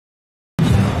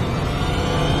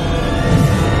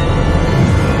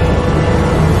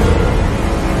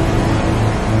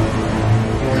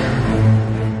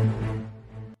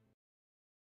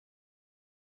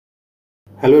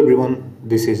Hello everyone,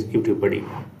 this is YouTubeBUDDY.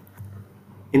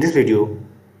 In this video,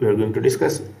 we are going to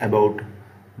discuss about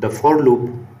the for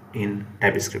loop in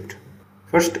TypeScript.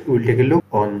 First, we will take a look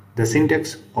on the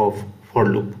syntax of for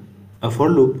loop. A for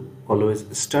loop always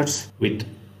starts with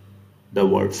the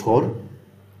word for.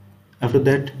 After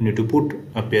that, you need to put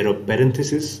a pair of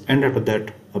parentheses, and after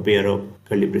that, a pair of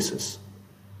curly braces.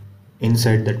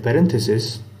 Inside that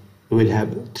parenthesis, we will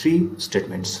have three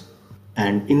statements,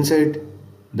 and inside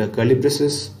the curly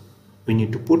braces we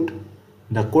need to put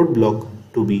the code block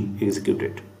to be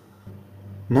executed.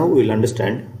 Now we will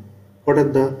understand what are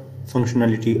the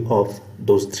functionality of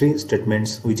those three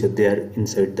statements which are there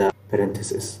inside the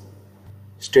parenthesis.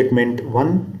 Statement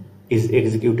 1 is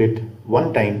executed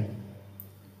one time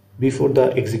before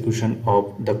the execution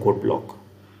of the code block.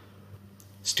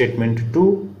 Statement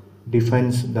 2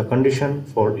 defines the condition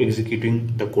for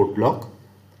executing the code block,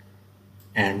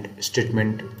 and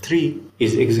statement 3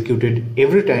 is executed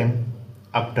every time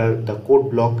after the code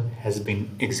block has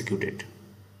been executed.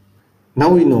 Now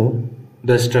we know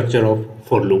the structure of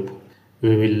for loop.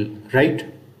 We will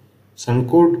write some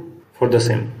code for the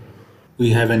same.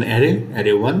 We have an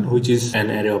array 1, which is an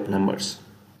array of numbers.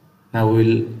 Now we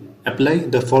will apply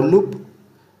the for loop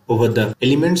over the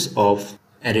elements of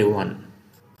array 1.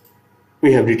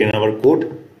 We have written our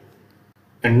code,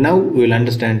 and now we will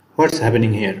understand what's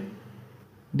happening here.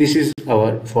 This is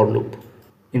our for loop.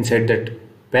 Inside that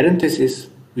parenthesis,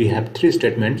 we have three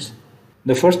statements.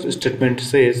 The first statement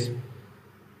says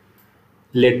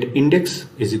let index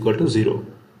is equal to 0.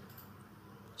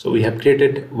 So we have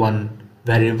created one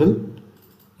variable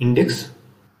index.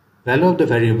 Value of the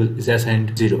variable is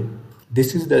assigned 0.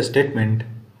 This is the statement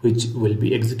which will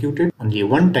be executed only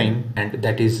one time, and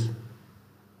that is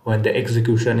when the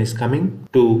execution is coming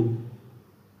to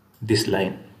this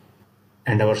line.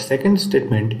 And our second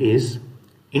statement is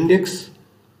index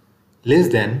less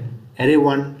than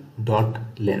array1 dot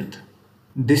length.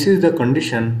 This is the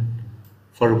condition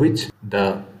for which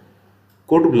the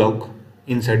code block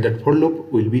inside that for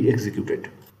loop will be executed.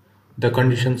 The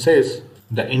condition says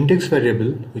the index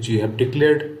variable which we have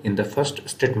declared in the first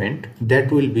statement,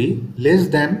 that will be less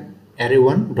than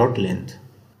array1 dot length.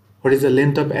 What is the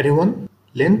length of array1?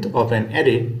 Length of an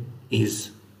array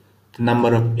is the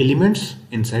number of elements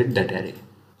inside that array.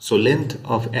 So length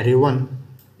of array 1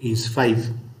 is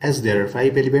 5, as there are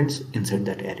 5 elements inside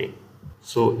that array.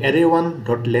 So array 1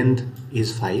 dot length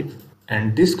is 5,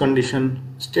 and this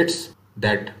condition states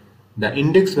that the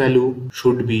index value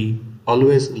should be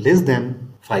always less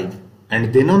than 5,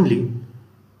 and then only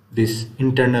this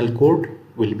internal code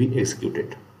will be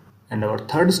executed. And our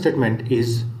third statement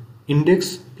is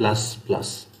index plus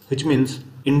plus, which means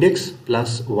index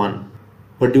plus 1.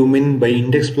 What do you mean by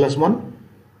index plus 1?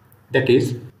 That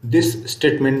is, this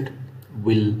statement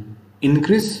will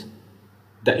increase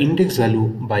the index value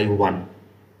by 1.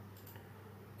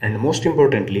 And most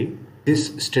importantly,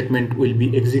 this statement will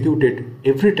be executed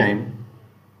every time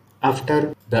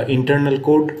after the internal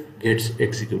code gets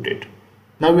executed.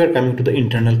 Now we are coming to the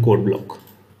internal code block.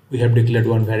 We have declared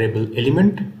one variable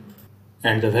element,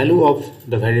 and the value of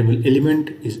the variable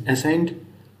element is assigned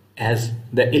as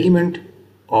the element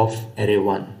of array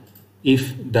 1.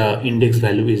 If the index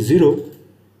value is 0,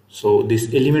 so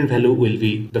this element value will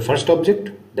be the first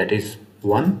object, that is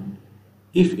 1.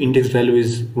 If index value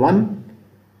is 1,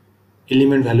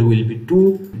 element value will be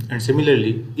 2, and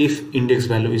similarly if index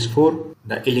value is 4,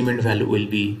 the element value will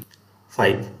be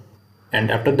 5.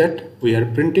 And after that we are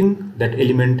printing that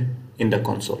element in the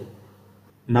console.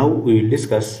 Now we will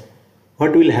discuss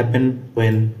what will happen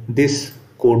when this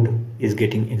code is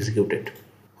getting executed.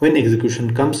 When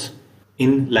execution comes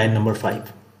in line number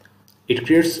 5, it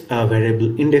creates a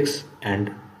variable index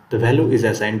and the value is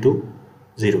assigned to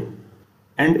 0,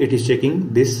 and it is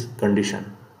checking this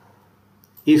condition.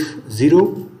 If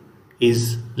 0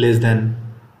 is less than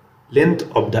length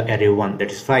of the array 1,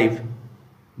 that is 5,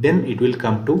 then it will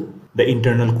come to the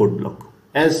internal code block.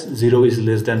 As 0 is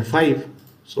less than 5,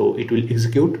 so it will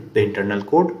execute the internal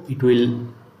code. It will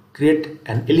create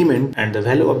an element, and the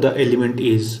value of the element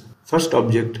is first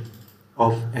object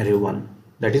of array 1,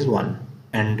 that is 1,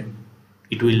 and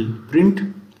it will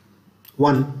print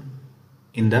 1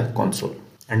 in the console.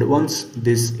 And once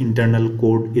this internal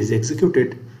code is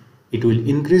executed, it will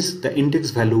increase the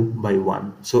index value by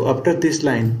 1. So after this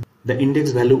line, the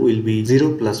index value will be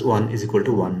 0 plus 1 is equal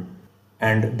to 1,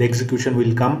 and the execution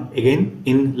will come again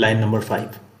in line number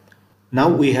 5. Now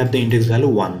we have the index value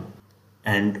 1,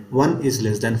 and 1 is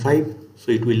less than 5,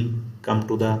 so it will come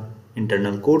to the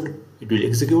internal code, it will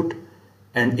execute,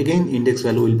 and again index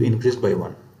value will be increased by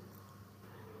 1.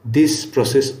 This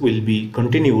process will be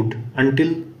continued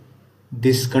until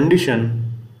this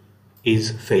condition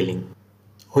is failing.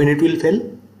 When it will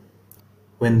fail?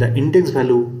 When the index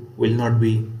value will not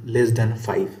be less than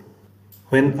 5.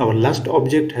 When our last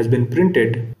object has been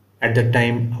printed, at the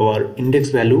time our index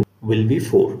value will be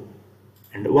 4.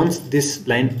 And once this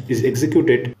line is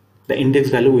executed, the index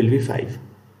value will be 5.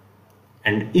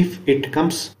 And if it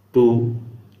comes to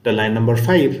the line number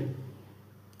 5,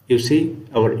 you see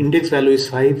our index value is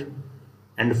 5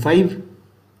 and 5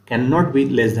 cannot be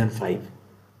less than 5.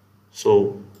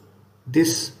 So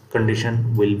this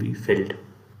condition will be failed.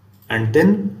 And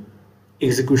then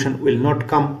execution will not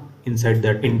come inside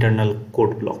that internal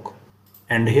code block.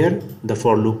 And here the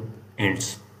for loop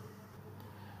ends.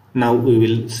 Now we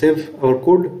will save our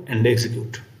code and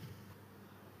execute.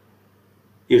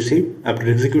 You see,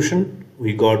 after execution,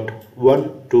 we got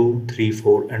 1, 2, 3,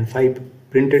 4 and 5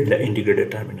 printed the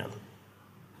integrated terminal.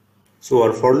 So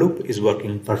our for loop is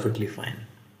working perfectly fine.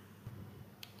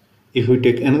 If we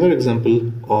take another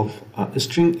example of a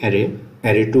string array,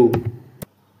 array2,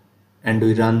 and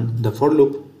we run the for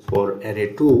loop for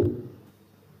array2,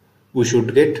 we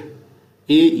should get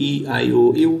a, e, I,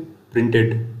 o, u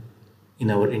printed in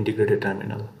our integrated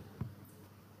terminal.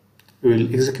 We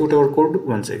will execute our code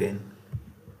once again.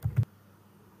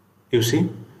 You see,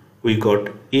 we got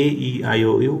a, e, I,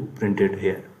 o, u printed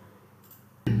here.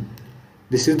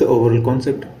 This is the overall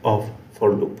concept of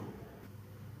for loop.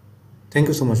 Thank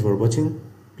you so much for watching.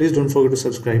 Please don't forget to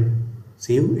subscribe.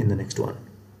 See you in the next one.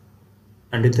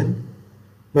 Until then,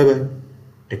 bye bye.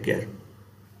 Take care.